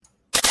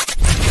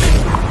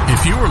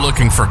If you were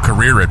looking for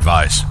career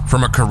advice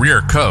from a career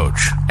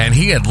coach, and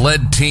he had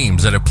led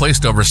teams that have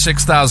placed over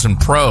 6,000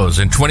 pros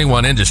in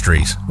 21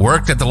 industries,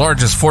 worked at the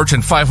largest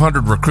Fortune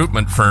 500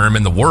 recruitment firm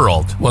in the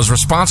world, was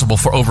responsible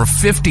for over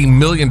 $50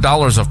 million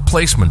of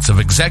placements of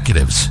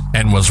executives,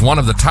 and was one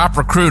of the top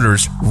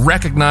recruiters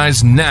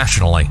recognized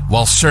nationally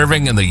while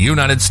serving in the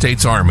United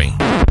States Army,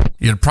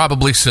 you'd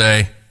probably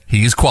say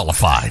he's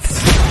qualified.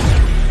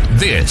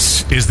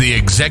 This is the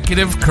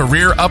Executive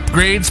Career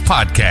Upgrades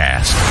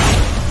Podcast.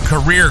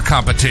 Career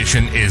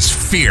competition is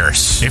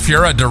fierce. If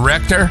you're a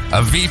director,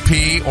 a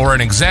VP, or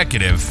an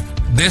executive,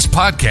 this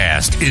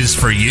podcast is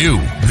for you.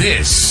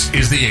 This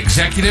is the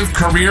Executive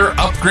Career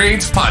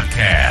Upgrades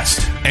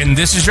Podcast. And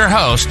this is your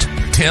host,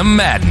 Tim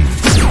Madden.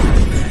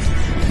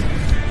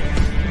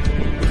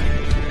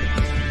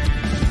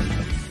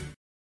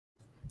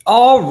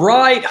 All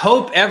right.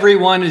 Hope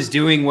everyone is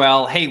doing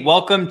well. Hey,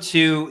 welcome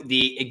to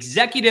the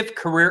Executive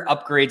Career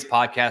Upgrades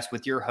Podcast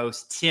with your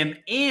host, Tim,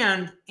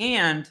 and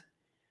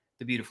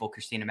the beautiful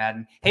Christina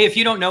Madden. Hey, if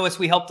you don't know us,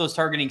 we help those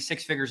targeting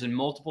six figures and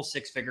multiple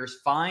six figures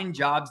find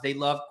jobs they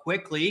love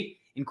quickly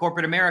in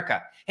corporate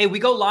America. Hey, we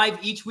go live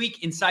each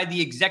week inside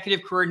the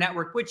Executive Career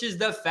Network, which is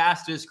the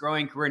fastest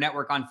growing career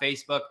network on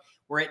Facebook.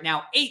 We're at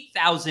now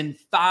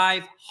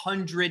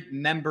 8,500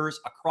 members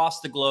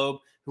across the globe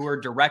who are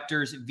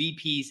directors,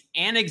 VPs,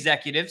 and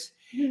executives.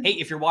 Hey,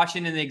 if you're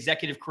watching in the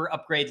Executive Career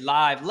Upgrade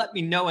Live, let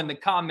me know in the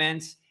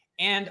comments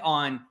and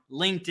on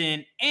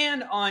LinkedIn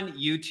and on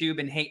YouTube.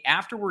 And hey,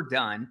 after we're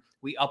done,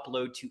 we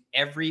upload to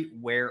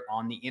everywhere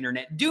on the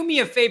internet. Do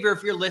me a favor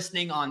if you're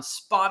listening on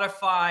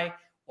Spotify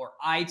or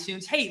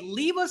iTunes. Hey,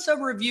 leave us a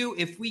review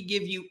if we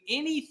give you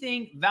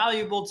anything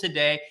valuable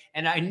today.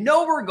 And I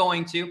know we're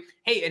going to.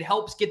 Hey, it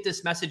helps get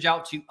this message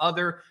out to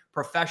other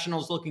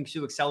professionals looking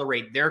to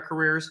accelerate their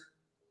careers.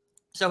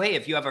 So, hey,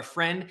 if you have a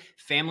friend,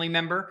 family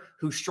member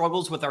who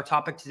struggles with our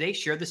topic today,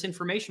 share this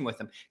information with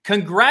them.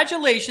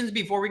 Congratulations,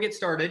 before we get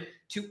started,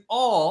 to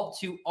all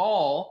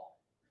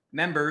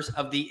members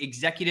of the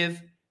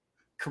Executive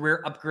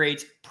Career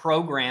Upgrades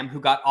program who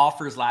got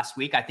offers last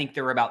week. I think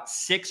there were about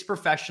 6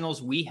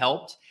 professionals we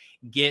helped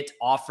get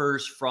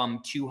offers from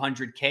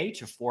 200K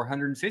to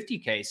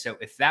 450K. So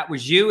if that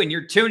was you and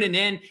you're tuning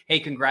in, hey,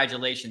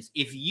 congratulations.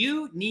 If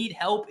you need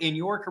help in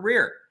your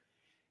career,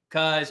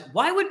 because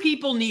why would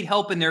people need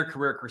help in their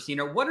career,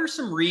 Christina? What are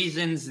some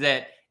reasons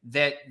that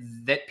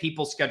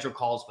people schedule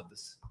calls with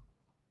us?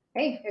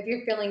 Hey, if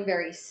you're feeling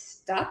very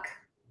stuck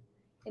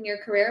in your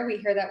career, we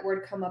hear that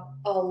word come up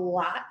a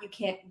lot. You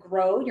can't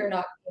grow. You're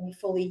not being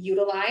fully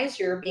utilized.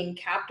 You're being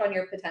capped on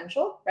your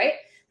potential, right?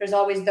 There's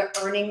always the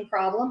earning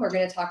problem. We're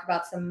going to talk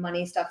about some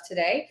money stuff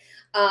today.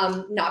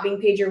 Not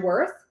being paid your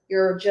worth.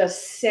 You're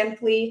just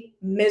simply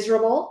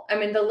miserable. I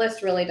mean, the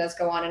list really does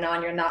go on and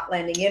on. You're not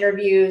landing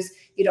interviews.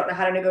 You don't know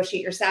how to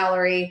negotiate your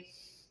salary.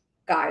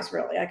 Guys,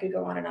 really, I could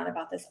go on and on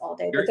about this all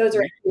day, but those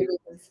are a few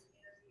reasons.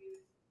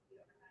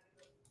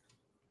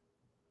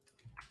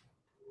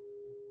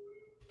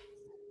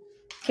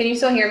 Can you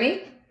still hear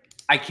me?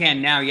 I can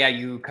now. Yeah,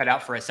 you cut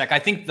out for a sec. I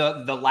think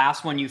the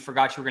last one you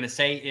forgot you were going to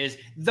say is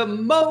the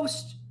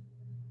most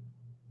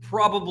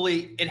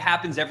probably, it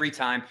happens every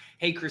time.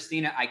 Hey,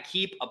 Christina, I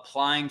keep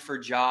applying for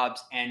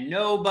jobs and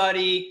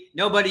nobody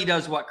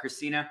does what,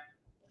 Christina?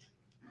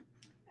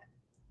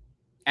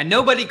 And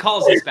nobody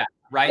calls us back,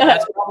 right?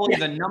 That's probably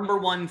the number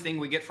one thing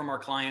we get from our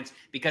clients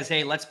because,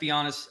 hey, let's be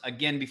honest,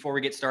 again, before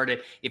we get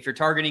started, if you're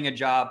targeting a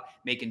job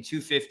making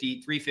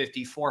 250,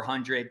 350,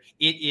 400,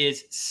 it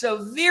is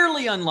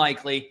severely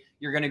unlikely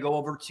you're going to go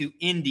over to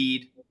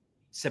Indeed,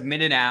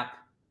 submit an app,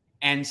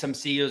 and some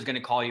CEO is going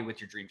to call you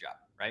with your dream job,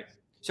 right?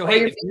 So,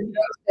 hey, if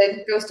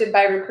ghosted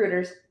by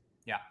recruiters.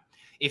 Yeah.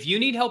 If you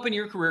need help in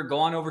your career, go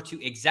on over to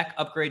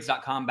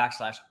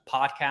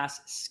execupgrades.com/podcast,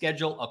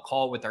 schedule a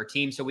call with our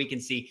team so we can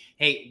see,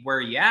 hey, where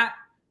are you at?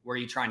 Where are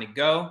you trying to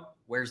go?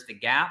 Where's the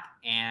gap?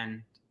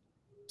 And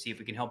see if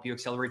we can help you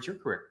accelerate your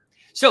career.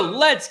 So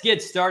let's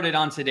get started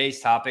on today's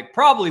topic.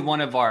 Probably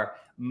one of our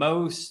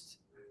most,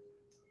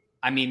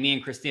 me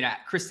and Christina.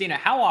 Christina,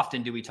 how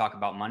often do we talk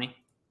about money?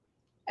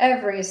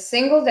 Every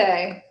single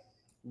day.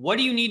 What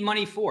do you need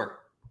money for?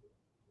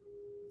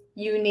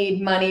 You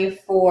need money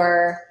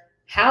for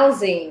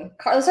housing.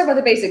 Let's talk about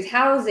the basics.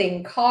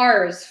 Housing,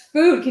 cars,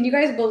 food. Can you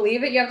guys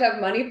believe it? You have to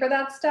have money for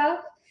that stuff.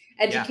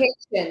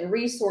 Education,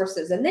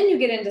 resources. And then you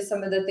get into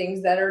some of the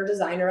things that are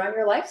designed around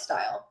your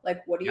lifestyle.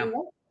 Like, what do you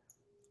want?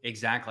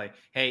 Exactly.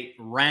 Hey,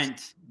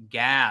 rent,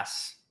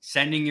 gas,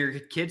 sending your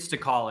kids to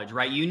college,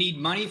 right? You need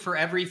money for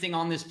everything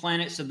on this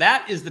planet. So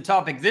that is the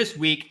topic this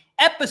week,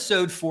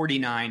 episode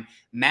 49,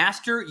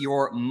 Master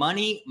Your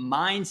Money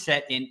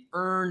Mindset and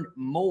Earn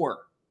More.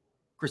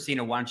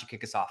 Christina, why don't you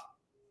kick us off?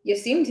 You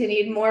seem to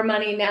need more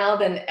money now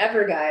than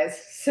ever,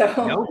 guys. So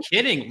no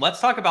kidding. Let's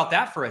talk about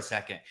that for a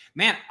second.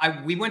 Man,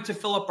 we went to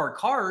fill up our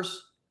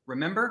cars.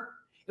 Remember?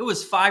 It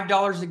was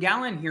 $5 a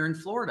gallon here in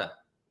Florida.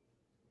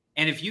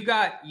 And if you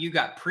got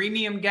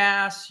premium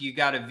gas, you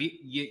got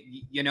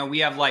we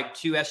have like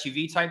 2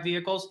 SUV type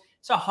vehicles.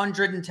 It's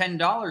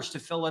 $110 to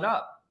fill it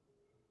up.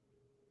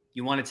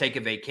 You want to take a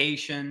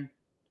vacation,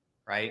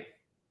 right?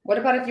 What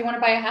about if you want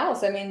to buy a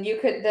house? I mean, you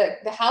could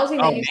the housing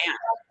that you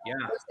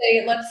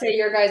let's say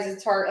your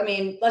guys' target. I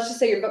mean, let's just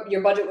say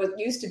your budget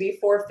used to be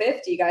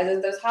 450,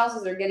 guys. Those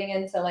houses are getting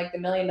into like the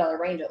 $1 million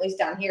range, at least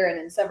down here and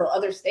in several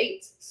other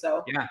states.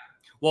 So yeah.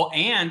 Well,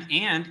 and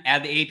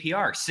add the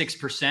APR,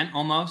 6%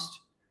 almost.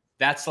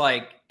 That's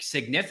like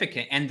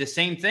significant. And the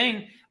same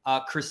thing,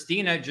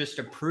 Christina just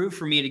approved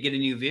for me to get a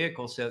new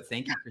vehicle. So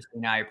thank you,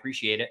 Christina. I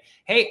appreciate it.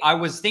 Hey, I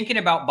was thinking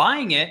about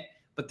buying it,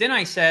 but then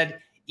I said,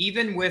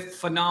 even with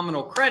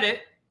phenomenal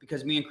credit,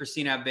 because me and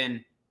Christina have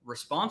been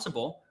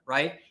responsible,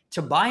 right,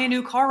 to buy a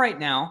new car right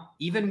now,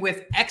 even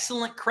with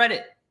excellent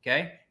credit,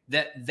 okay,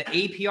 that the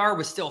APR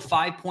was still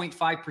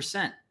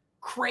 5.5%.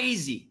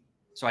 Crazy.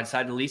 So I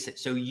decided to lease it.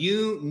 So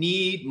you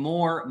need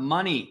more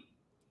money.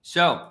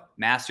 So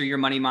master your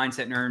money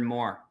mindset and earn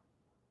more.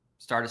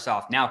 Start us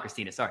off now,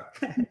 Christina. Sorry.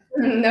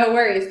 No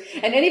worries.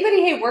 And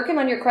anybody, hey, working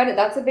on your credit,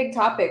 that's a big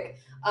topic.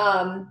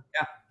 Yeah.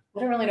 I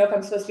don't really know if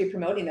I'm supposed to be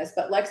promoting this,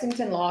 but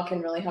Lexington Law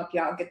can really help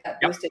you out, get that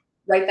boosted. Yep.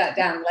 Write that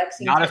down.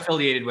 Lexington. Not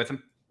affiliated with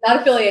them.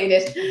 Not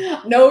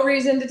affiliated. No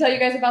reason to tell you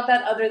guys about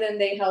that other than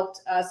they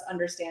helped us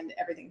understand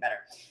everything better.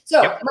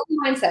 So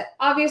money mindset.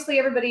 Obviously,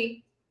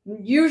 everybody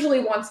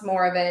usually wants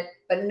more of it,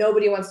 but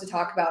nobody wants to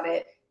talk about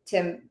it.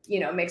 Tim,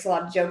 makes a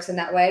lot of jokes in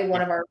that way.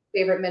 One of our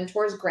favorite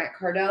mentors, Grant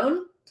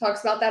Cardone,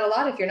 talks about that a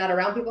lot. If you're not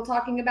around people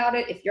talking about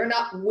it, if you're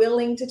not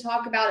willing to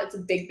talk about it, it's a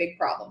big, big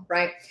problem,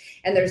 right?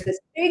 And there's this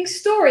big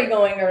story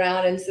going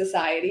around in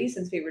society,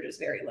 since we were just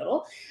very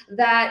little,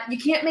 that you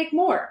can't make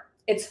more.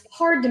 It's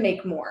hard to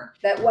make more,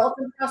 that wealth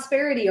and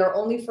prosperity are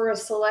only for a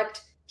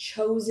select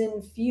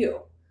chosen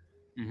few.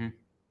 Mm-hmm.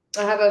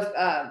 I have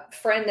a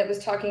friend that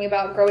was talking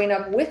about growing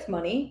up with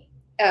money.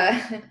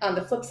 On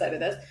the flip side of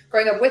this,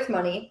 growing up with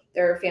money,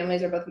 their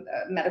families are both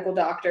medical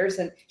doctors.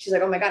 And she's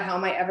like, oh my God, how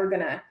am I ever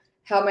going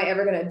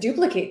to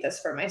duplicate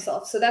this for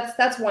myself? So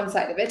that's one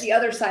side of it. The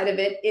other side of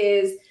it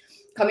is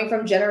coming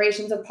from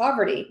generations of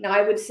poverty. Now,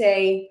 I would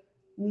say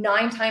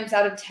 9 times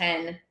out of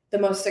 10, the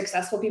most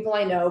successful people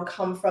I know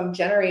come from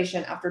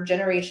generation after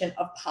generation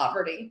of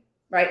poverty,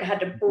 right? I had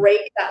to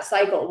break that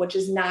cycle, which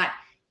is not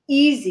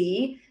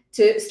easy,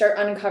 to start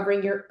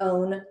uncovering your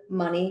own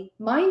money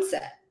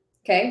mindset.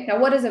 Okay. Now,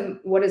 what is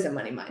a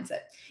money mindset?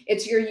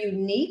 It's your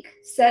unique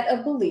set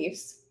of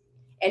beliefs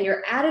and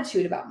your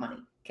attitude about money.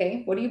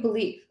 Okay. What do you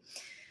believe?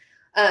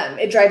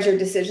 It drives your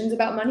decisions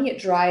about money. It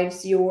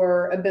drives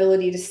your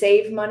ability to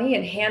save money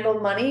and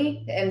handle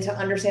money and to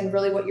understand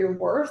really what you're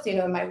worth.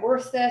 Am I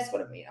worth this?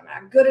 What am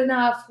I not good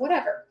enough?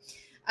 Whatever.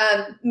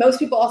 Most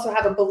people also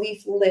have a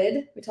belief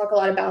lid. We talk a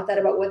lot about that,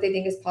 about what they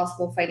think is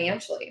possible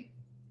financially.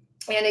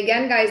 And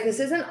again, guys, this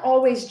isn't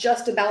always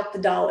just about the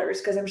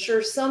dollars, because I'm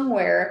sure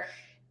somewhere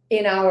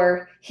in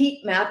our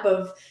heat map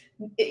of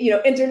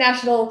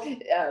international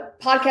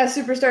podcast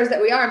superstars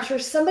that we are, I'm sure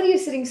somebody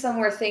is sitting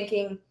somewhere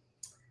thinking,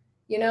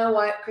 you know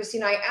what,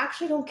 Christina, I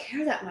actually don't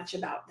care that much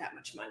about that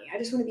much money. I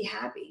just want to be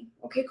happy.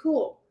 Okay,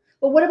 cool.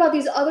 But what about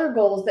these other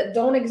goals that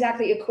don't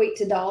exactly equate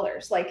to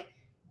dollars, like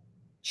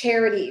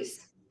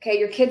charities? Okay,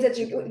 your kids'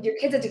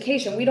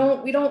 education. We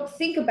don't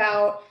think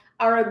about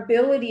our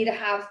ability to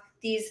have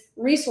these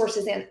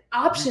resources and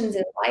options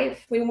in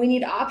life. We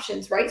need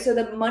options, right? So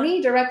the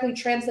money directly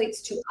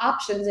translates to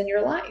options in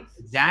your life.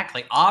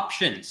 Exactly.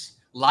 Options,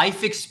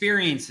 life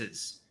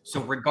experiences. So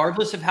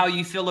regardless of how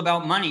you feel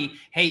about money,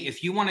 hey,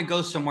 if you want to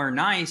go somewhere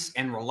nice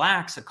and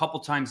relax a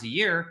couple times a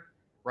year,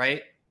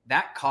 right,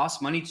 that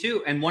costs money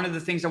too. And one of the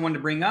things I wanted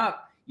to bring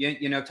up,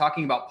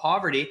 talking about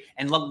poverty,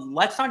 and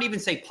let's not even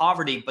say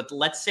poverty, but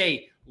let's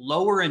say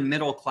lower and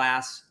middle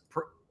class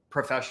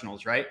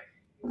professionals, right?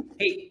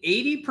 Hey,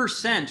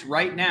 80%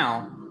 right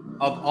now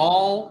of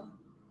all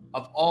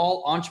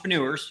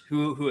entrepreneurs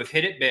who have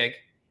hit it big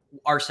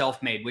are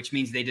self-made, which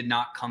means they did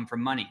not come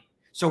from money.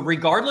 So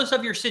regardless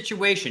of your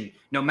situation,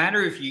 no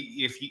matter if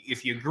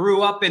you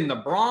grew up in the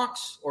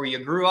Bronx or you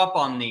grew up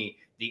on the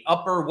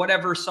upper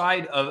whatever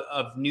side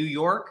of New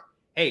York,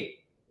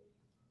 hey,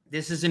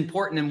 this is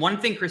important. And one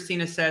thing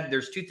Christina said,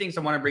 there's 2 things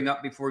I want to bring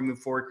up before we move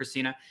forward,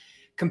 Christina.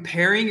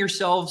 Comparing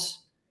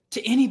yourselves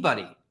to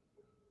anybody.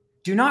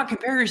 Do not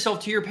compare yourself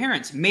to your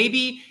parents.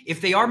 Maybe if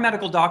they are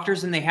medical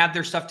doctors and they have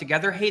their stuff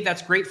together, hey,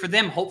 that's great for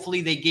them.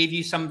 Hopefully they gave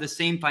you some of the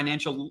same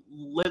financial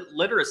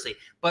literacy.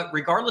 But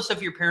regardless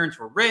if your parents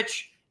were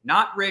rich,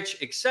 not rich,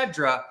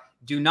 etc.,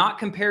 do not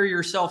compare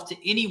yourself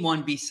to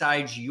anyone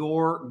besides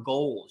your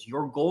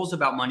goals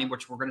about money,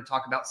 which we're going to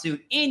talk about soon.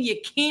 And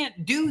you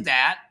can't do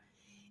that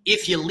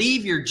if you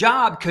leave your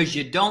job because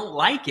you don't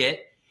like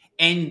it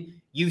and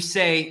you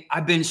say,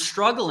 I've been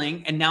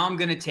struggling and now I'm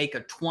going to take a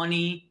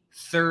 20,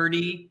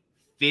 30,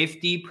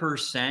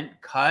 50%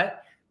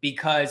 cut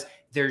because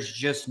there's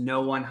just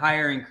no one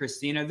hiring,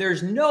 Christina.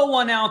 There's no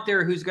one out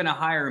there who's going to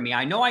hire me.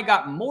 I know I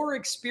got more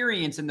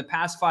experience in the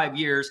past 5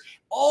 years,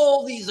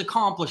 all these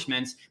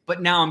accomplishments,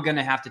 but now I'm going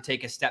to have to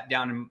take a step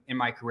down in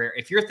my career.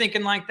 If you're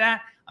thinking like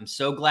that, I'm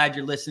so glad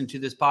you're listening to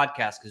this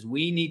podcast because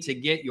we need to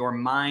get your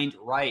mind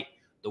right.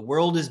 The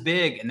world is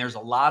big and there's a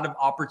lot of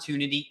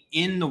opportunity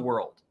in the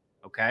world.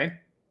 Okay.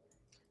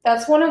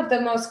 That's one of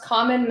the most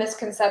common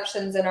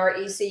misconceptions in our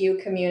ECU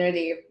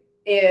community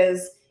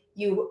is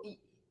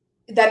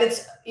that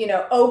it's,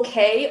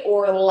 okay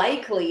or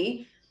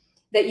likely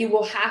that you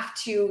will have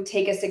to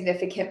take a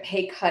significant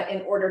pay cut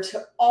in order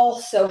to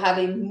also have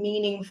a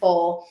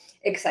meaningful,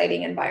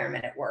 exciting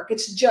environment at work.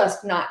 It's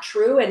just not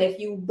true. And if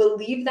you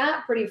believe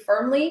that pretty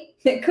firmly,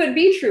 it could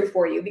be true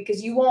for you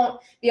because you won't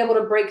be able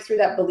to break through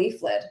that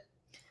belief lid.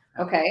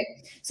 Okay.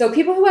 So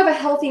people who have a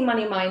healthy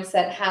money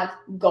mindset have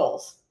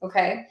goals.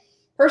 Okay.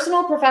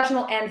 Personal,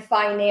 professional, and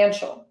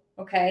financial.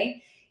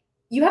 Okay.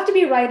 You have to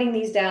be writing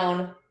these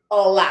down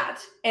a lot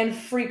and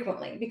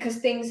frequently because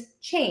things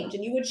change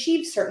and you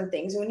achieve certain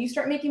things. And when you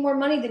start making more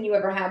money than you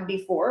ever have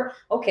before,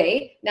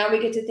 okay, now we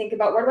get to think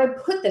about where do I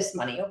put this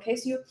money? Okay.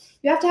 So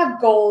you have to have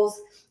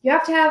goals. You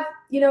have to have,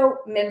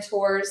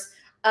 mentors.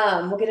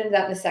 We'll get into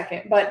that in a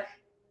second, but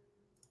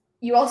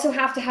you also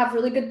have to have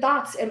really good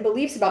thoughts and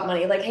beliefs about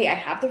money. Like, hey, I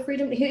have the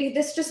freedom.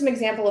 This is just an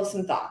example of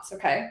some thoughts.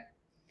 Okay.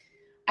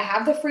 I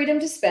have the freedom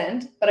to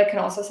spend, but I can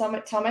also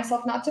tell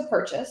myself not to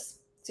purchase.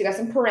 So you got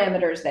some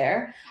parameters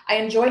there. I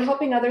enjoy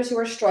helping others who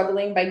are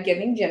struggling by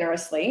giving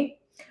generously.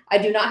 I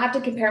do not have to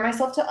compare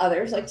myself to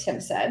others, like Tim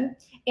said.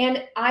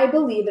 And I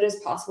believe it is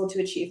possible to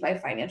achieve my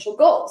financial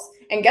goals.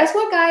 And guess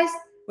what, guys?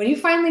 When you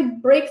finally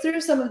break through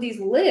some of these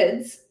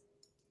lids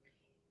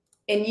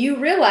and you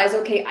realize,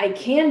 okay, I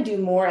can do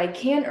more, I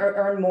can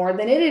earn more,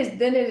 then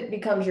it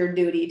becomes your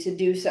duty to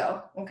do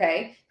so,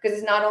 okay? Because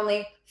it's not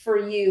only for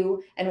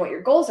you and what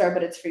your goals are,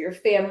 but it's for your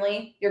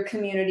family, your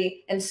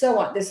community, and so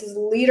on. This is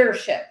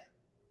leadership.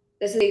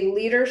 This is a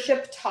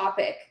leadership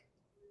topic,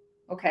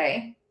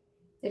 okay?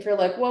 If you're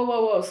like,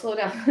 whoa, slow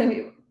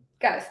down.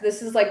 Guys,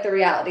 this is like the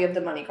reality of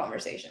the money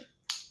conversation.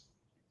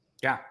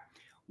 Yeah.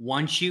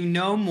 Once you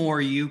know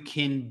more, you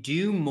can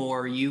do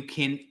more, you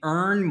can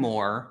earn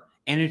more,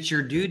 and it's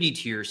your duty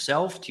to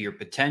yourself, to your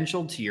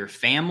potential, to your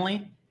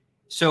family.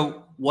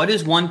 So what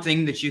is one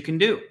thing that you can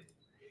do?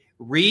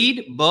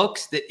 Read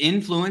books that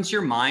influence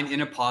your mind in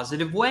a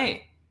positive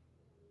way.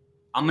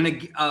 I'm going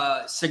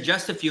to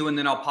suggest a few and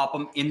then I'll pop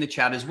them in the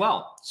chat as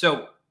well.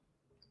 So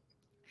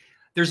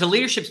there's a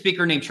leadership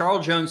speaker named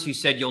Charles Jones who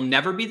said, you'll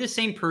never be the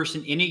same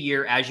person in a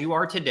year as you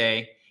are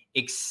today,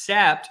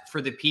 except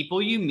for the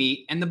people you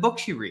meet and the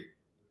books you read.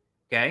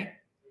 Okay.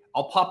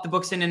 I'll pop the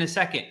books in a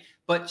second,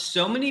 but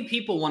so many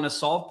people want to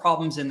solve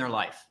problems in their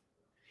life.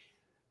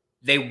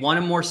 They want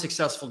a more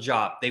successful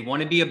job. They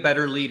want to be a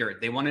better leader.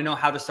 They want to know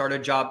how to start a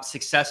job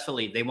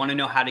successfully. They want to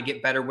know how to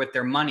get better with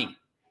their money.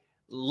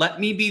 Let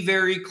me be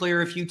very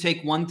clear. If you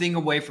take one thing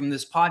away from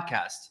this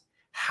podcast,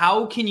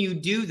 how can you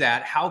do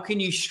that? How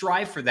can you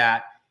strive for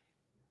that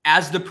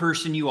as the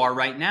person you are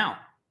right now?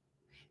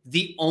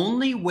 The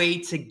only way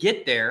to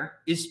get there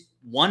is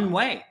one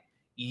way.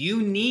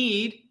 You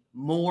need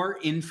more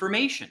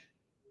information.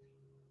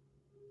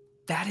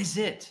 That is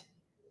it.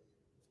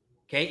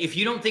 Okay. If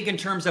you don't think in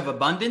terms of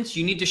abundance,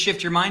 you need to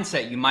shift your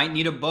mindset. You might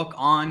need a book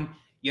on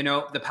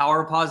The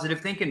Power of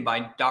Positive Thinking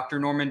by Dr.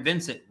 Norman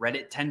Vincent. Read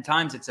it 10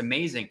 times. It's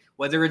amazing.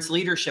 Whether it's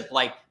leadership,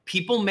 like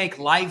people make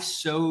life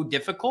so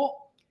difficult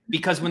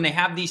because when they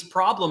have these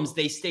problems,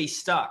 they stay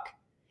stuck.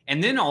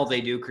 And then all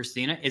they do,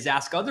 Christina, is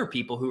ask other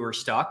people who are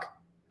stuck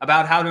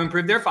about how to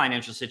improve their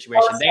financial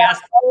situation. They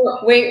ask.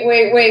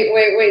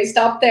 Wait.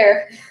 Stop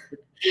there.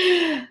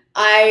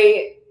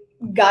 I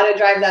got to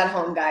drive that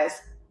home,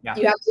 guys. Yeah.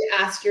 You have to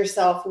ask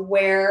yourself,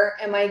 where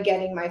am I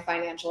getting my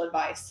financial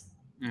advice?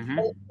 Mm-hmm.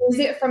 Is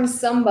it from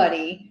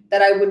somebody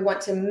that I would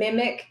want to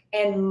mimic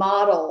and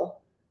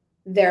model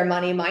their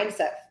money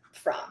mindset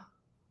from?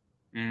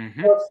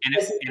 Mm-hmm.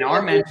 And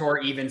our mentor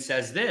even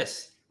says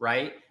this,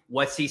 right?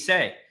 What's he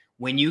say?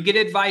 When you get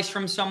advice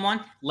from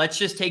someone, let's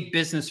just take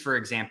business, for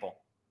example.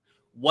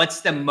 What's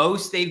the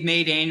most they've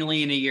made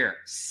annually in a year?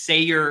 Say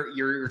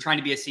you're trying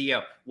to be a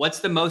CEO.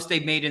 What's the most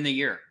they've made in the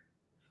year?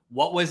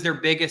 What was their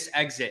biggest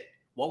exit?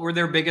 What were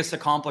their biggest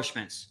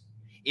accomplishments?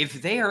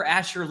 If they are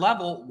at your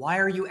level, why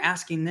are you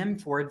asking them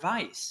for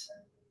advice?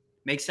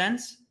 Make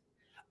sense?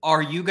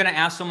 Are you going to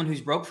ask someone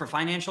who's broke for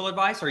financial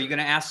advice? Or are you going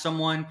to ask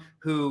someone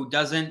who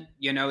doesn't,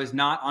 is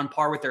not on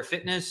par with their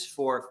fitness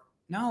for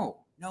no.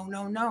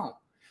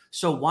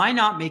 So why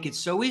not make it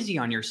so easy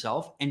on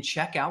yourself and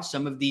check out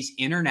some of these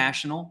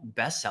international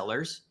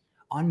bestsellers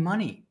on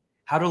money,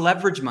 how to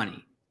leverage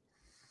money.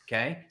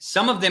 Okay.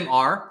 Some of them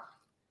are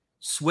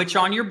Switch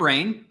on Your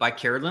Brain by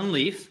Carolyn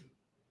Leaf,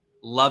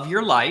 Love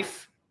Your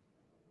Life,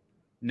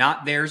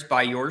 Not Theirs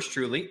by yours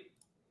truly,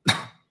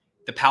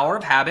 The Power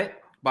of Habit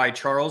by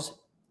Charles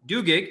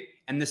Duhigg,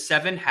 and The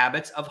 7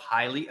 Habits of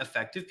Highly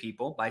Effective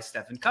People by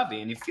Stephen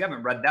Covey. And if you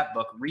haven't read that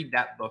book, read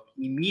that book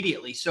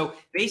immediately. So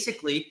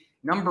basically,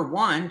 number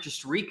one,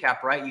 just to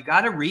recap, right? You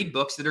got to read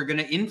books that are going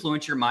to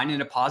influence your mind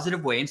in a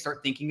positive way and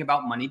start thinking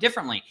about money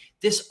differently.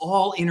 This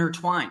all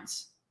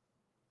intertwines.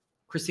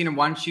 Christina,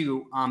 why don't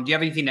you, do you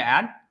have anything to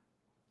add?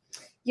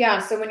 Yeah.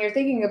 So when you're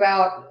thinking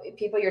about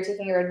people you're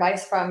taking your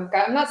advice from,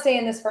 I'm not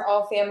saying this for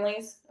all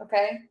families,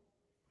 okay?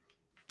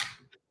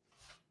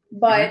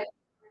 But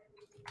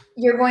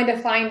you're going to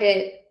find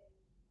it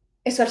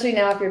especially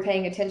now if you're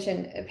paying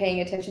attention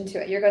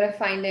to it, you're going to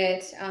find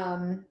it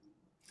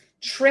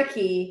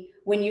tricky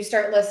when you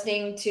start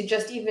listening to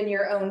just even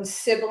your own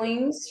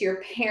siblings,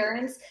 your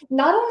parents,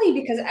 not only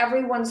because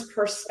everyone's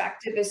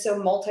perspective is so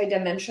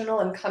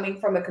multidimensional and coming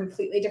from a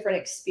completely different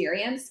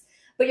experience,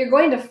 but you're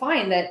going to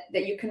find that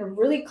you can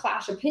really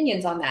clash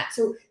opinions on that.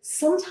 So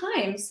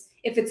sometimes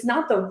if it's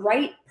not the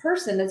right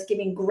person that's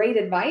giving great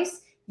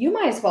advice, you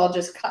might as well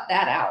just cut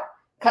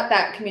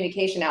that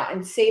communication out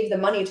and save the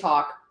money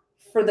talk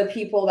for the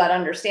people that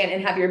understand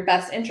and have your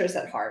best interests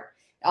at heart.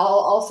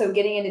 Also,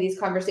 getting into these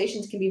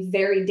conversations can be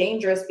very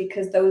dangerous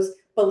because those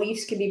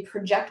beliefs can be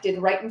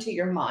projected right into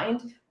your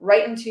mind,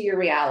 right into your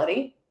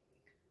reality.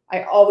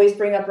 I always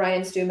bring up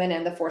Ryan Stewman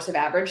and The Force of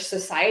Average.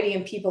 Society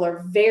and people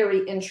are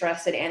very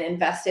interested and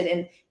invested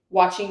in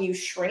watching you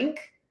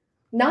shrink.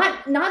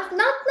 Not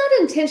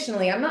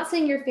intentionally. I'm not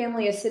saying your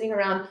family is sitting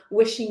around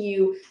wishing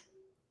you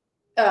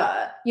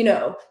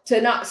to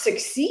not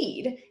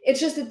succeed. It's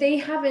just that they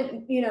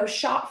haven't,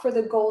 shot for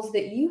the goals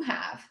that you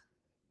have.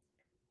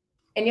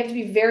 And you have to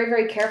be very,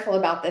 very careful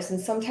about this. And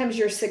sometimes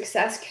your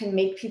success can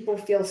make people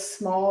feel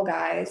small,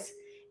 guys.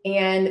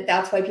 And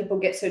that's why people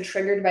get so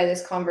triggered by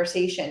this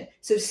conversation.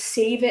 So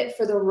save it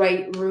for the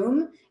right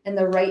room and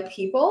the right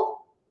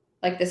people.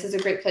 Like, this is a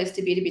great place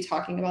to be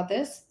talking about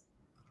this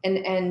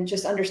and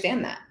just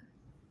understand that.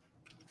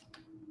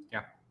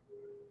 Yeah.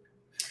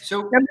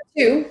 So number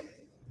two,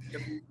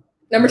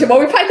 well, we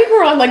probably think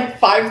we're on like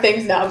 5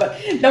 things now, but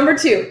number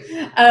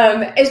 2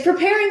 is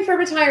preparing for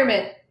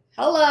retirement.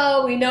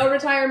 Hello, we know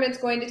retirement's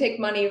going to take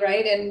money,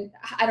 right? And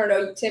I don't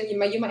know, Tim, you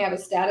might have a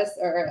status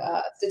or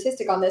a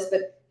statistic on this,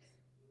 but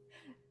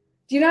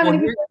do you know how many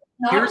people?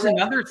 Here's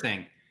another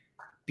thing.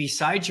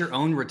 Besides your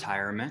own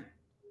retirement,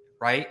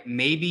 right?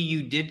 Maybe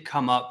you did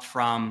come up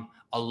from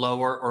a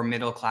lower or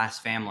middle class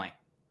family.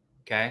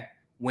 Okay.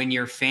 When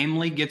your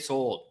family gets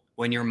old,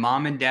 when your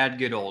mom and dad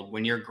get old,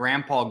 when your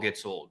grandpa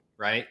gets old,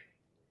 right?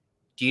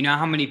 Do you know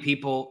how many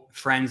people,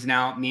 friends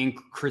now, me and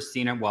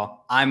Christina,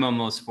 well, I'm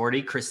almost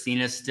 40.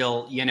 Christina's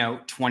still,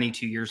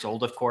 22 years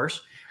old, of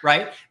course,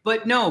 right?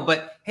 But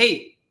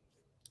hey,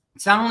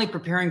 it's not only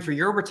preparing for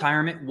your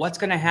retirement. What's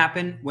going to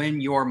happen when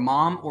your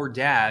mom or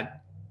dad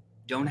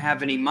don't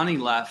have any money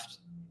left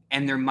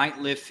and they might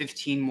live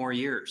 15 more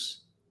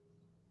years?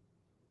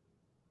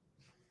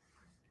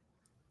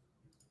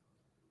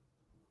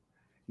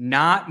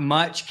 Not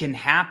much can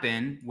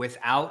happen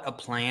without a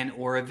plan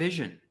or a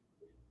vision.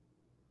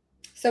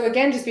 So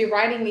again, just be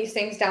writing these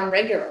things down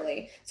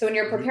regularly. So when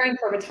you're preparing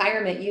for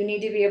retirement, you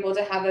need to be able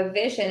to have a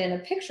vision and a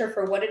picture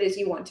for what it is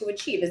you want to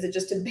achieve. Is it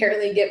just to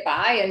barely get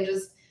by and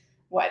just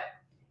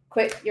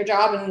quit your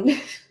job and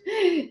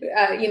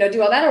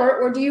do all that,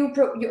 or do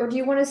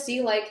you want to see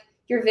like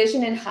your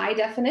vision in high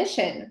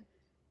definition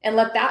and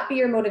let that be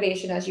your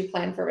motivation as you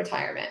plan for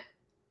retirement?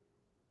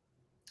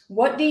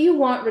 What do you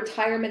want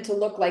retirement to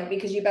look like?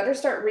 Because you better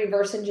start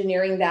reverse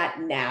engineering that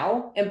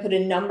now and put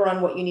a number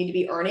on what you need to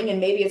be earning. And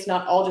maybe it's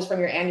not all just from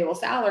your annual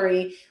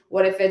salary.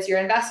 What if it's your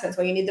investments?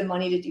 Well, you need the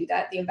money to do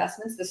that. The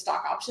investments, the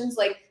stock options.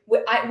 Like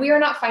we are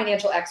not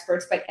financial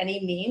experts by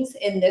any means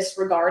in this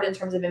regard in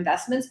terms of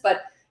investments,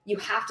 but you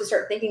have to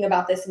start thinking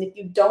about this. And if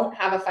you don't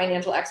have a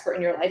financial expert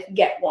in your life,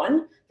 get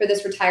one for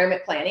this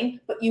retirement planning,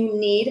 but you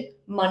need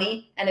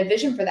money and a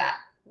vision for that.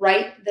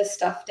 Write this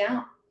stuff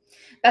down.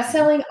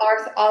 Best-selling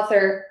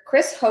author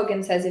Chris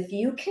Hogan says, if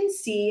you can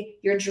see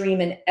your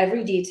dream in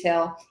every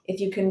detail, if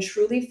you can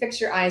truly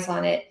fix your eyes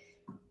on it,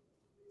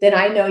 then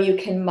I know you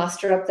can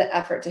muster up the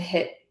effort to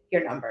hit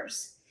your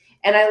numbers.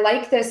 And I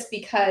like this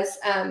because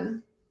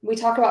we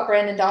talk about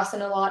Brandon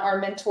Dawson a lot, our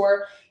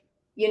mentor.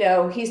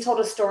 He's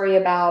told a story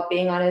about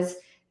being on his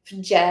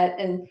jet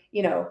and,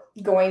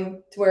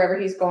 going to wherever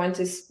he's going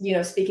to,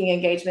 speaking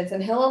engagements,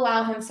 and he'll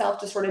allow himself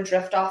to sort of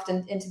drift off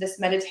into this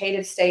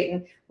meditative state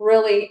and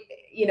really,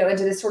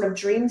 into this sort of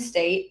dream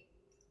state,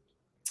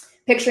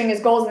 picturing his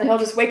goals. And he'll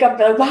just wake up and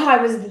be like, wow,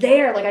 I was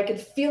there. Like I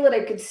could feel it.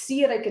 I could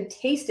see it. I could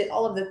taste it.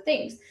 All of the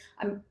things.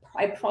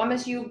 I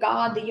promise you,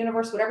 God, the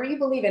universe, whatever you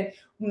believe in,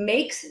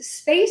 makes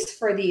space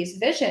for these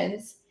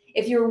visions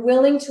if you're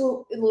willing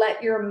to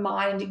let your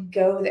mind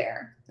go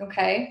there.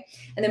 Okay.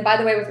 And then, by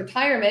the way, with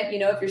retirement,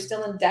 if you're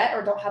still in debt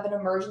or don't have an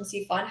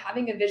emergency fund,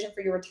 having a vision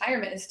for your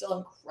retirement is still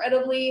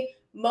incredibly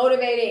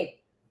motivating.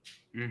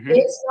 Mm-hmm.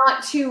 It's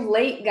not too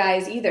late,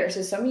 guys, either.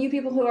 So some of you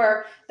people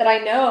that I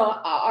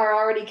know are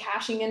already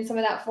cashing in some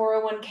of that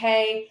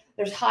 401k.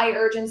 There's high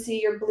urgency.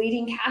 You're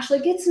bleeding cash.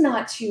 Like, it's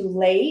not too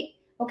late.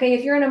 Okay.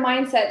 If you're in a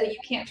mindset that you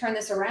can't turn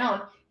this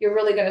around, you're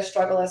really going to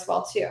struggle as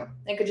well too.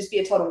 It could just be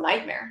a total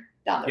nightmare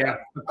down the road.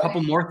 A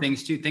couple more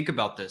things too. Think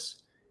about this.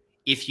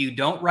 If you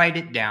don't write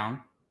it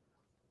down,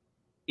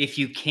 if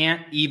you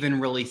can't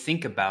even really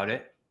think about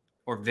it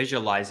or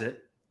visualize it,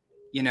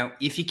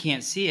 if you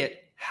can't see it,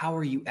 how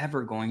are you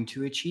ever going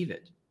to achieve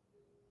it?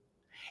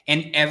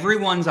 And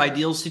everyone's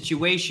ideal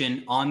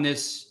situation on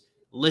this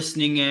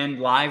listening in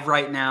live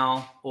right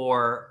now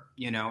or,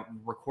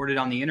 recorded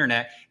on the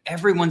internet,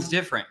 everyone's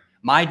different.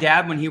 My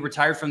dad, when he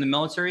retired from the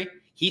military,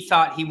 He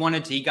thought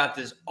he got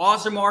this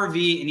awesome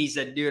RV and he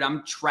said, dude,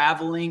 I'm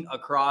traveling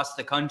across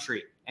the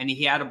country. And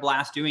he had a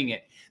blast doing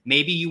it.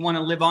 Maybe you want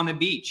to live on a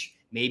beach.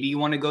 Maybe you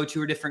want to go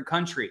to a different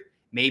country.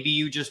 Maybe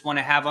you just want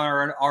to have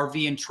an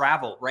RV and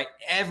travel, right?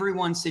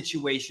 Everyone's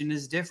situation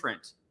is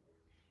different.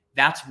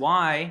 That's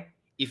why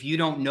if you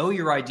don't know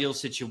your ideal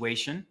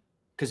situation,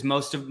 because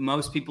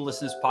most people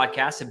listen to this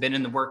podcast have been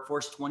in the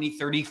workforce 20,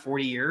 30,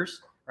 40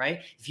 years,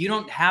 right? If you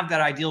don't have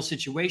that ideal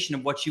situation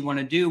of what you want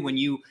to do, when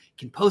you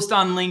can post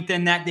on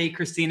LinkedIn that day,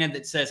 Christina,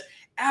 that says,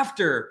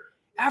 after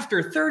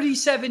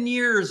 37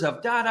 years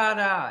of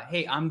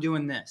hey, I'm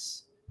doing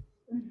this.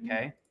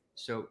 Okay.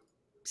 So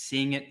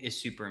seeing it is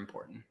super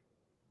important.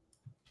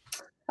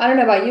 I don't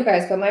know about you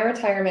guys, but my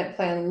retirement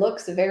plan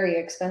looks very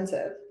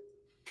expensive.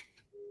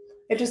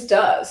 It just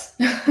does.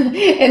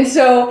 And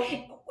so,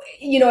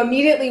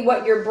 immediately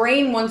what your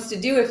brain wants to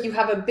do, if you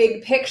have a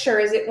big picture,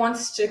 is it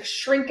wants to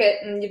shrink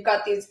it. And you've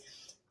got these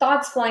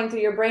thoughts flying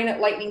through your brain at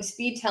lightning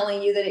speed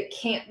telling you that it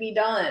can't be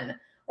done,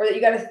 or that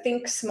you got to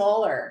think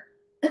smaller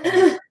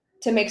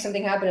to make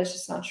something happen. It's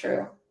just not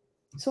true.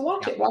 So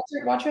watch it.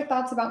 Watch your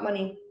thoughts about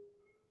money.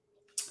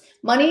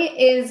 Money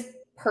is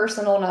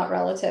personal, not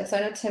relative. So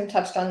I know Tim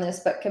touched on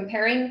this, but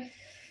comparing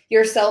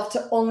yourself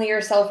to only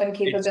yourself and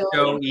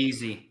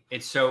capability.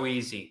 It's so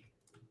easy.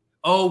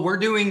 Oh, we're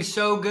doing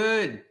so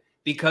good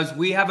because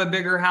we have a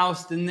bigger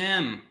house than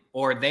them,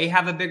 or they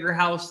have a bigger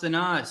house than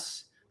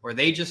us, or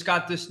they just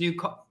got this new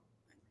car.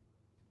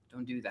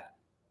 Don't do that.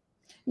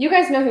 You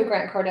guys know who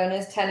Grant Cardone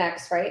is,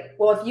 10X, right?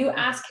 Well, if you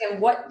ask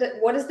him what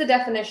is the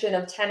definition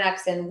of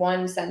 10X in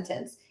one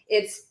sentence,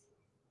 it's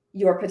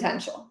your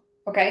potential.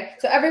 Okay.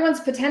 So everyone's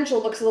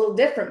potential looks a little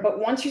different, but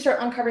once you start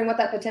uncovering what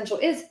that potential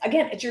is,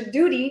 again, it's your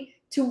duty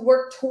to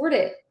work toward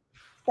it.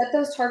 Set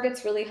those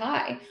targets really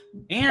high.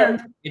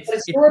 And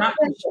it's your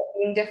potential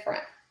being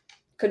different.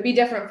 Could be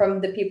different from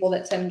the people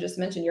that Tim just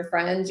mentioned, your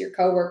friends, your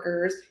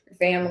coworkers, your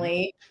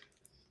family.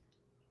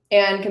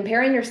 And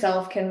comparing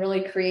yourself can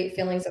really create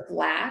feelings of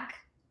lack,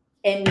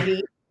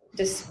 envy,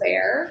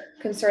 despair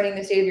concerning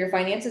the state of your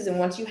finances. And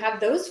once you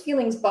have those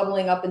feelings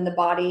bubbling up in the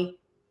body,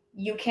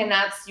 you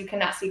cannot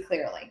see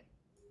clearly.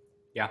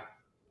 Yeah.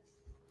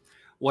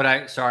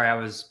 Sorry, I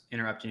was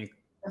interrupting you.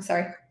 I'm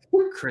sorry.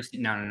 Christy,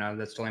 no,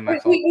 that's totally my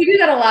fault. We do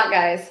that a lot,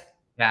 guys.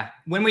 Yeah.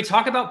 When we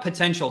talk about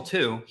potential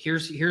too,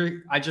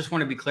 I just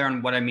want to be clear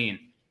on what I mean.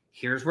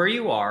 Here's where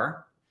you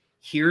are.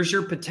 Here's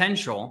your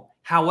potential.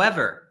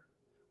 However,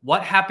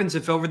 what happens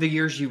if over the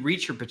years you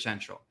reach your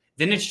potential?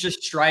 Then it's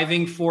just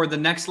striving for the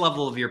next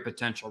level of your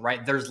potential,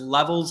 right? There's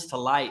levels to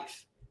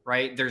life,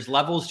 right? There's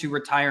levels to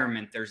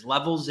retirement. There's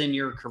levels in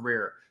your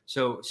career.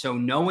 So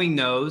knowing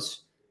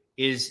those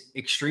is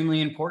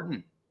extremely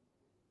important.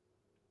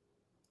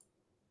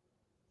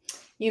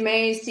 You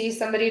may see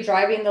somebody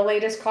driving the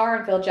latest car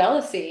and feel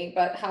jealousy,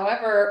 but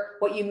however,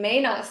 what you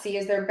may not see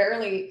is they're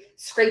barely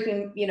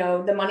scraping,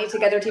 the money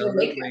together to even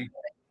make it.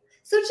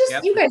 So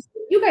just you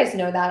guys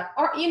know that,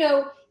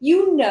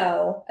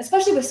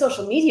 especially with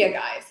social media,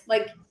 guys.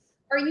 Like,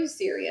 are you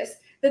serious?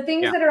 The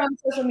things that are on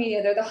social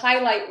media, they're the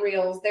highlight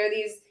reels.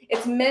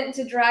 It's meant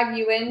to drag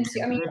you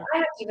into. I mean, I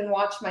have to even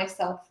watch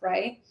myself,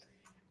 right?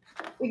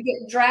 We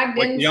get dragged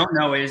into. What you don't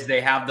know is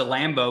they have the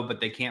Lambo, but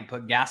they can't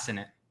put gas in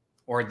it,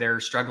 or they're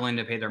struggling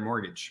to pay their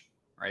mortgage,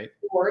 right?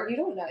 Or you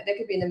don't know. They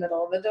could be in the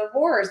middle of a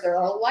divorce. Their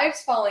whole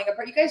life's falling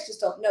apart. You guys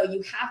just don't know.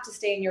 You have to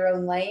stay in your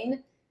own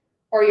lane,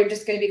 or you're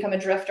just going to become a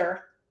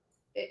drifter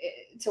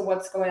to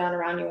what's going on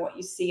around you and what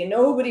you see. And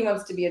nobody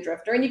wants to be a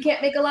drifter, and you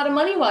can't make a lot of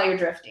money while you're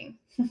drifting.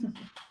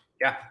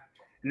 Yeah.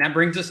 And that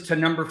brings us to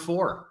number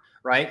 4,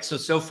 right?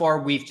 So far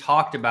we've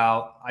talked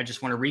about, I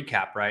just want to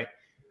recap, right?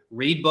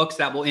 Read books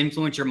that will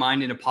influence your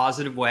mind in a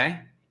positive way,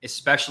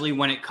 especially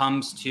when it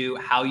comes to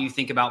how you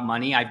think about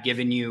money. I've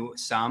given you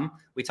some.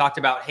 We talked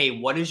about, hey,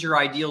 what is your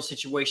ideal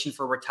situation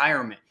for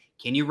retirement?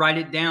 Can you write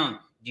it down?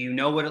 Do you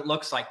know what it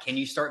looks like? Can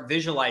you start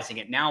visualizing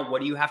it? Now,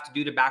 what do you have to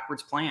do to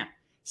backwards plan?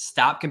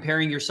 Stop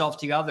comparing yourself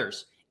to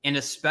others. And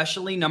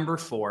especially number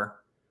 4,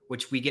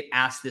 which we get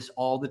asked this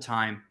all the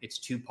time. It's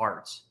 2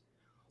 parts.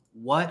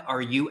 What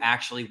are you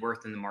actually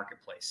worth in the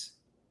marketplace?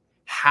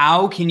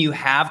 How can you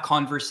have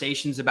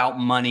conversations about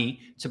money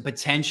to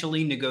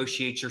potentially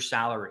negotiate your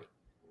salary?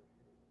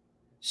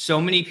 So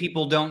many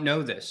people don't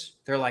know this.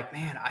 They're like,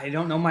 man, I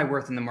don't know my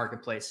worth in the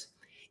marketplace.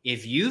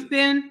 If you've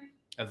been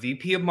a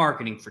VP of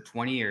marketing for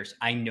 20 years,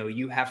 I know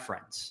you have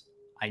friends.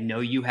 I know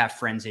you have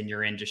friends in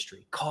your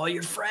industry. Call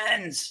your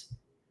friends.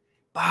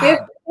 Bob.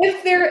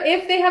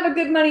 If they have a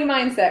good money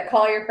mindset,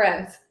 call your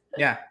friends.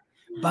 Yeah.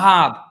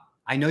 Bob,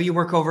 I know you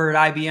work over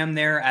at IBM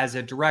there as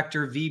a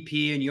director,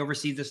 VP, and you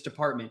oversee this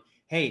department.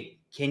 Hey,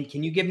 can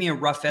you give me a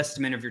rough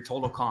estimate of your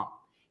total comp?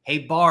 Hey,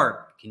 Barb,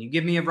 can you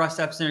give me a rough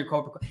estimate of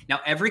corporate?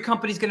 Now, every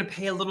company's going to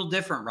pay a little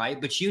different, right?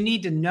 But you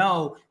need to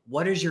know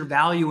what is your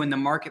value in the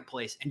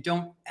marketplace, and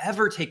don't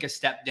ever take a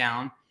step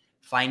down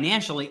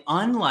financially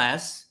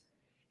unless,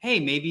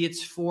 hey, maybe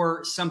it's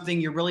for something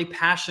you're really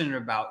passionate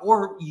about,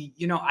 or,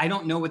 I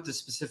don't know what the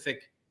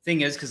specific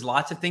thing is because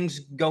lots of things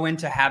go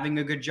into having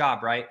a good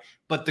job, right?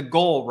 But the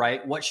goal,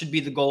 right? What should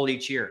be the goal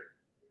each year?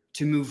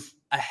 To move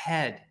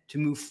ahead, to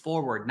move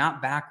forward,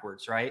 not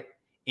backwards, right?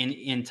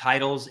 In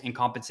titles and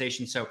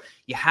compensation. So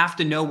you have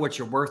to know what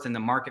you're worth in the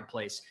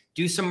marketplace.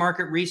 Do some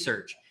market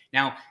research.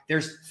 Now,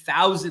 there's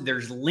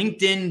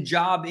LinkedIn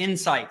Job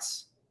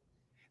Insights.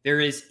 There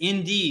is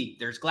Indeed,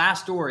 there's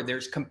Glassdoor,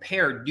 there's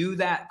Compare. Do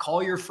that.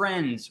 Call your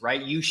friends,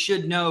 right? You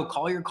should know.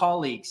 Call your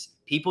colleagues,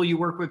 people you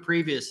worked with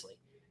previously,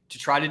 to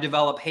try to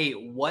develop, hey,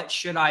 what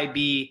should I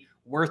be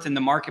worth in the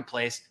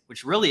marketplace?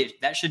 Which really,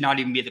 that should not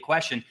even be the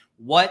question.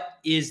 What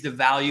is the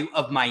value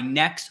of my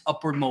next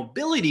upward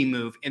mobility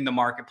move in the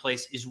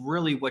marketplace is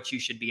really what you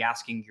should be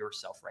asking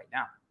yourself right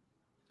now.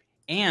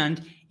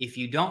 And if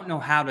you don't know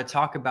how to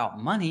talk about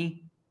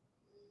money,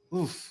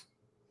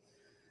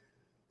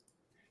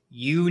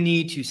 you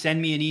need to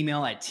send me an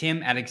email at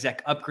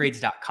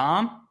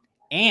tim@execupgrades.com,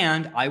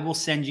 and I will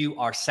send you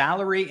our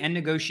salary and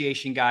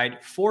negotiation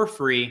guide for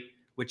free,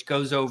 which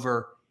goes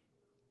over,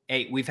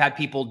 hey, we've had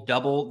people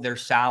double their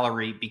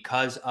salary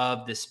because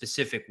of the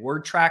specific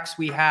word tracks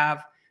we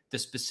have, the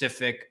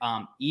specific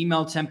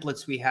email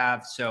templates we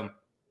have. So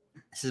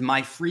this is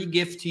my free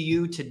gift to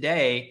you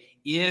today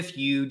if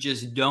you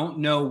just don't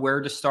know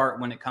where to start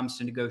when it comes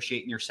to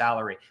negotiating your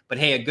salary. But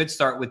hey, a good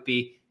start would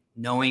be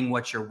knowing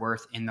what you're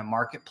worth in the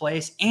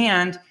marketplace.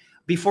 And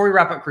before we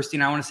wrap up,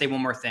 Christina, I want to say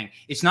one more thing.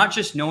 It's not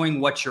just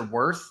knowing what you're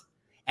worth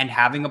and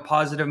having a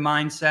positive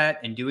mindset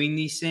and doing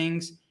these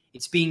things.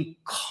 It's being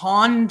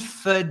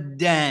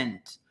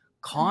confident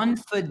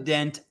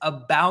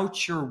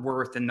about your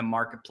worth in the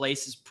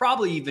marketplace is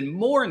probably even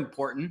more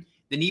important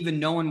than even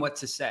knowing what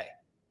to say.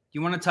 Do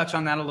you want to touch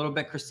on that a little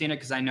bit, Christina?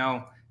 Because I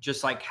know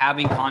just like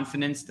having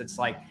confidence that's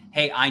like,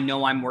 hey, I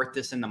know I'm worth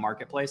this in the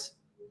marketplace.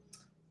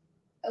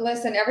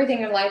 Listen,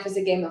 everything in life is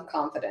a game of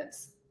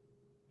confidence.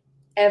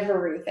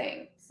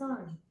 Everything.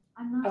 Sorry,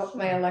 I'm not sure.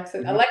 My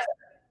Alexa,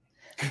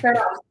 turn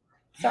off.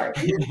 Sorry.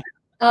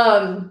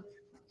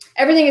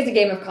 Everything is a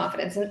game of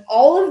confidence, and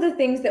all of the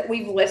things that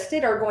we've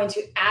listed are going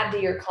to add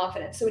to your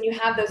confidence. So when you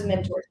have those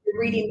mentors, you're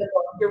reading the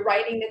book, you're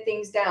writing the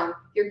things down,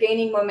 you're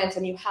gaining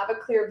momentum, you have a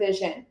clear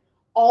vision,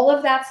 all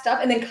of that stuff,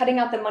 and then cutting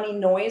out the money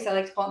noise. I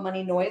like to call it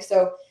money noise.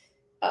 So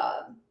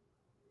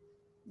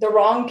the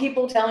wrong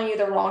people telling you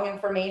the wrong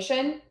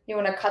information, you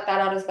want to cut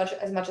that out as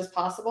much as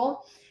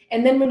possible.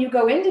 And then when you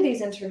go into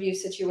these interview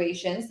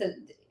situations, that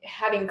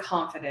having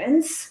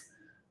confidence,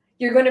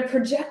 you're going to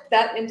project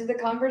that into the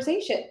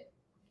conversation.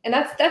 And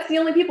that's the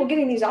only people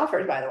getting these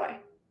offers, by the way.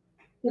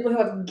 People who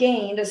have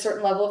gained a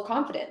certain level of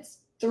confidence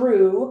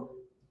through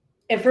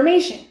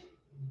information.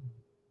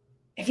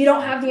 If you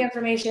don't have the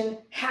information,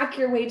 hack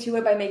your way to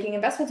it by making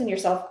investments in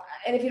yourself.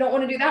 And if you don't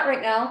want to do that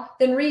right now,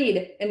 then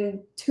read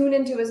and tune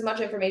into as much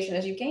information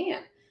as you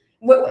can.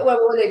 What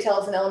would they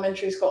tell us in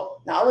elementary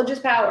school? Knowledge is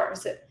power.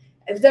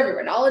 It's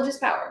everywhere. Knowledge is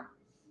power.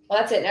 Well,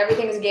 that's it. And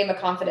everything is a game of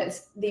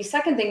confidence. The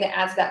second thing that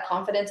adds that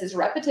confidence is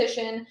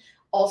repetition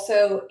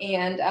also,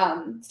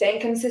 and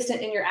staying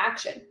consistent in your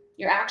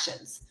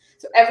actions.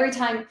 So every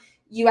time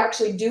you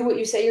actually do what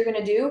you say you're going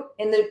to do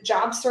in the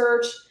job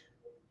search,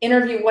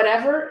 interview,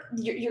 whatever,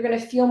 you're going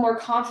to feel more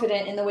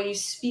confident in the way you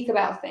speak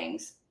about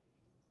things.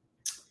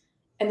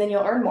 And then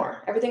you'll earn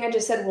more. Everything I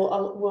just said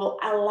will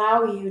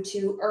allow you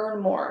to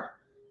earn more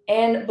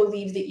and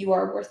believe that you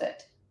are worth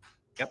it.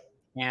 Yep.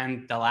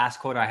 And the last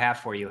quote I have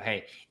for you,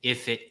 hey,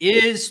 if it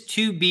is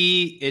to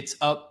be, it's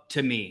up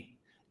to me.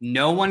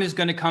 No one is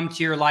going to come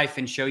to your life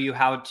and show you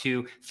how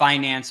to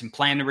finance and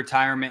plan a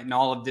retirement and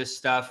all of this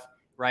stuff,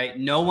 right?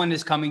 No one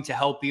is coming to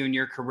help you in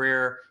your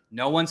career.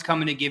 No one's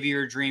coming to give you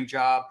your dream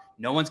job.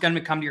 No one's going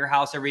to come to your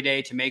house every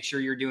day to make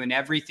sure you're doing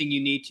everything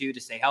you need to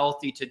stay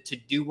healthy, to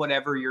do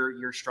whatever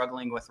you're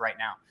struggling with right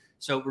now.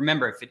 So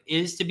remember, if it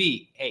is to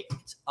be, hey,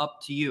 it's up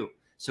to you.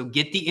 So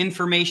get the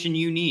information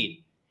you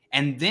need.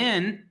 And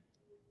then,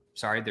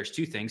 there's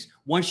two things.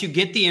 Once you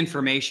get the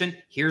information,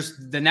 here's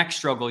the next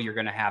struggle you're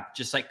going to have.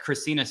 Just like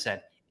Christina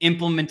said,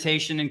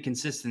 implementation and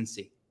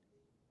consistency.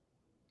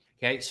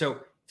 Okay. So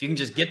if you can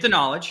just get the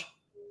knowledge,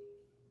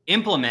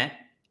 implement,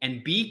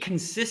 and be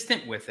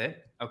consistent with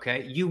it,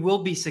 okay, you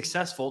will be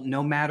successful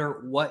no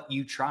matter what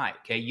you try.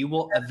 Okay. You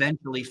will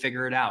eventually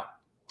figure it out.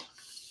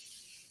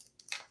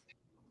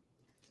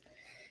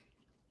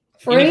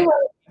 For anyone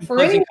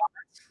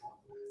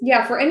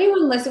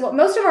listening, well,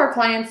 most of our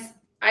clients,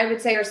 I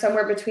would say, are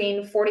somewhere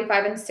between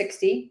 45 and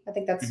 60. I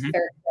think that's fair to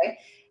say.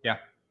 Yeah.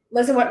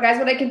 Listen, what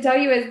I can tell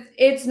you is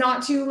it's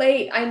not too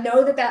late. I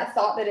know that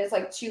thought that it's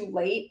like too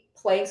late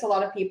plagues a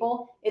lot of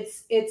people.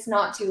 It's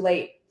not too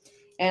late.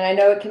 And I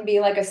know it can be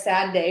like a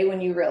sad day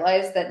when you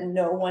realize that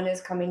no one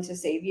is coming to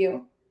save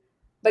you.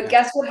 But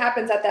guess what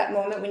happens at that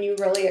moment when you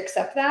really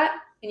accept that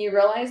and you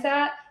realize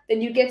that?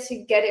 Then you get to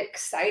get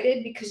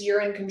excited because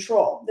you're in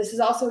control. This is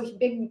also a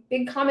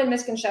big common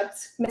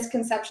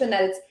misconception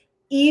that it's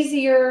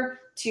easier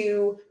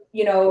to,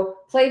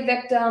 play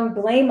victim,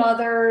 blame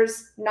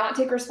others, not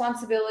take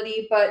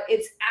responsibility, but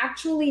it's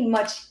actually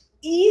much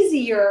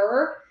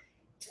easier,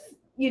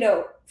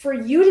 for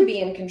you to be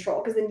in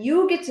control, because then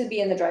you get to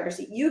be in the driver's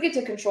seat. You get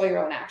to control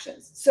your own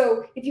actions.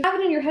 So if you have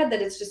it in your head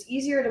that it's just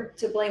easier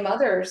to blame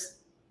others,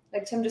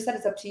 like Tim just said,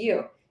 it's up to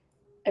you.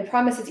 I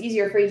promise it's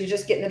easier for you to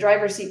just get in the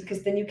driver's seat,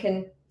 because then you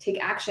can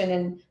take action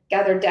and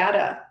gather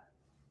data.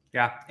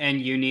 Yeah.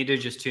 And you need to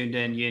just tune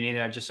in.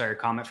 I just saw your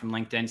comment from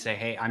LinkedIn say,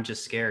 hey, I'm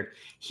just scared.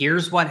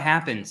 Here's what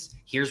happens.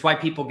 Here's why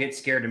people get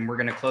scared. And we're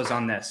going to close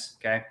on this.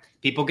 Okay.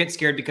 People get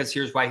scared because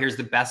here's why. Here's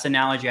the best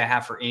analogy I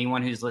have for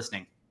anyone who's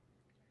listening.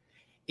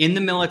 In the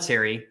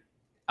military,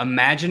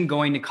 imagine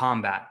going to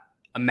combat.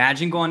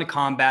 Imagine going to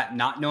combat,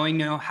 not knowing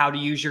how to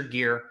use your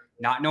gear,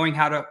 not knowing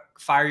how to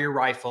fire your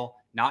rifle,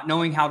 not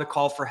knowing how to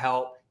call for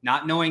help,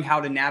 not knowing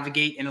how to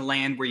navigate in a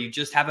land where you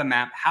just have a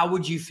map. How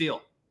would you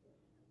feel?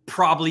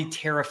 Probably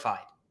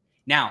terrified.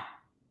 Now,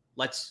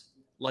 let's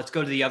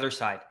go to the other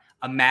side.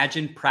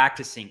 Imagine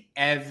practicing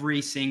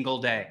every single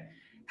day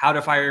how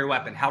to fire your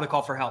weapon, how to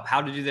call for help,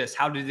 how to do this,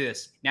 how to do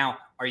this. Now,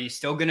 are you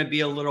still going to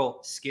be a little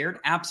scared?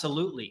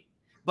 Absolutely.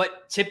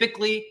 But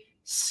typically,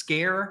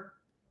 scarcity,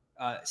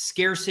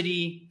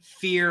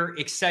 fear,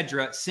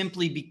 etc.,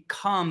 simply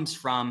becomes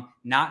from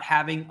not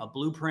having a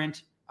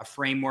blueprint, a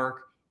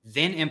framework,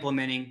 then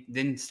implementing,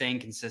 then staying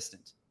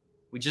consistent.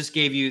 We just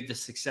gave you the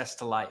success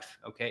to life.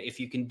 Okay. If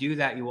you can do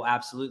that, you will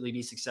absolutely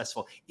be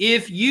successful.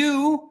 If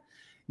you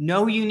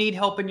know you need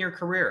help in your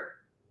career,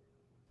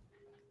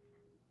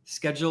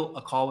 schedule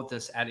a call with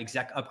us at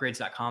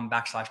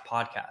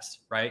execupgrades.com/podcast,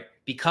 right?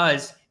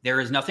 Because there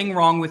is nothing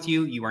wrong with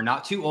you. You are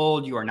not too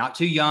old. You are not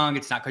too young.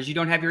 It's not because you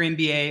don't have your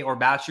MBA or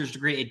bachelor's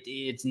degree.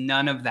 It's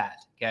none of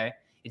that. Okay.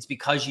 It's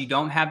because you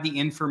don't have the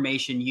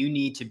information you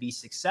need to be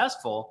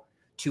successful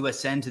to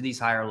ascend to these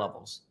higher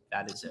levels.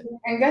 That is it.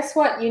 And guess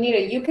what?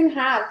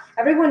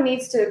 Everyone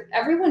needs to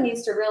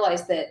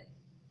realize that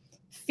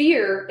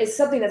fear is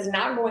something that's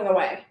not going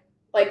away.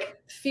 Like,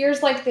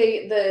 fear's like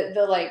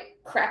the like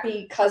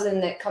crappy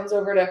cousin that comes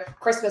over to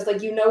Christmas. Like,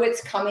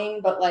 it's coming,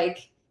 but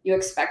like you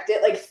expect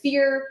it. Like,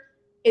 fear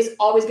is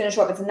always going to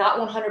show up. It's not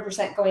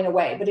 100% going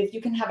away. But if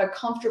you can have a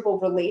comfortable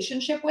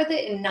relationship with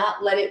it and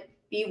not let it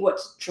be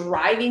what's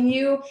driving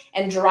you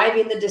and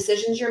driving the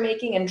decisions you're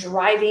making and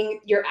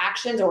driving your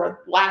actions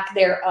or lack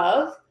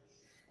thereof,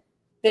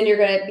 then you're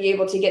going to be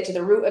able to get to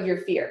the root of your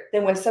fear.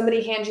 Then when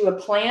somebody hands you a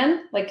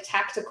plan, like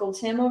Tactical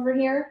Tim over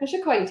here, I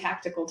should call you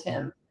Tactical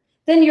Tim,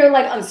 then you're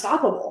like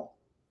unstoppable.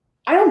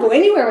 I don't go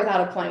anywhere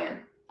without a plan.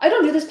 I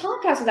don't do this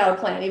podcast without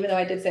a plan, even though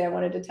I did say I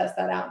wanted to test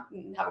that out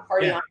and have a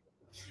party on it.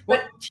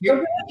 But don't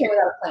go anywhere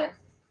without a plan.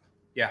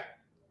 Yeah.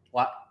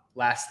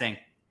 Last thing.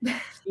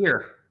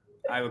 Fear.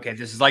 Okay,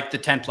 this is like the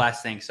 10th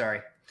last thing. Sorry.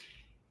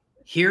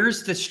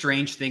 Here's the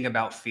strange thing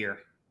about fear.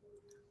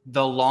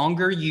 The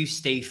longer you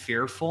stay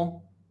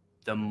fearful,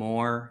 the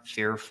more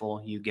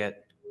fearful you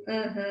get.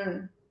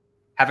 Mm-hmm.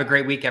 Have a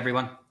great week,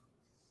 everyone.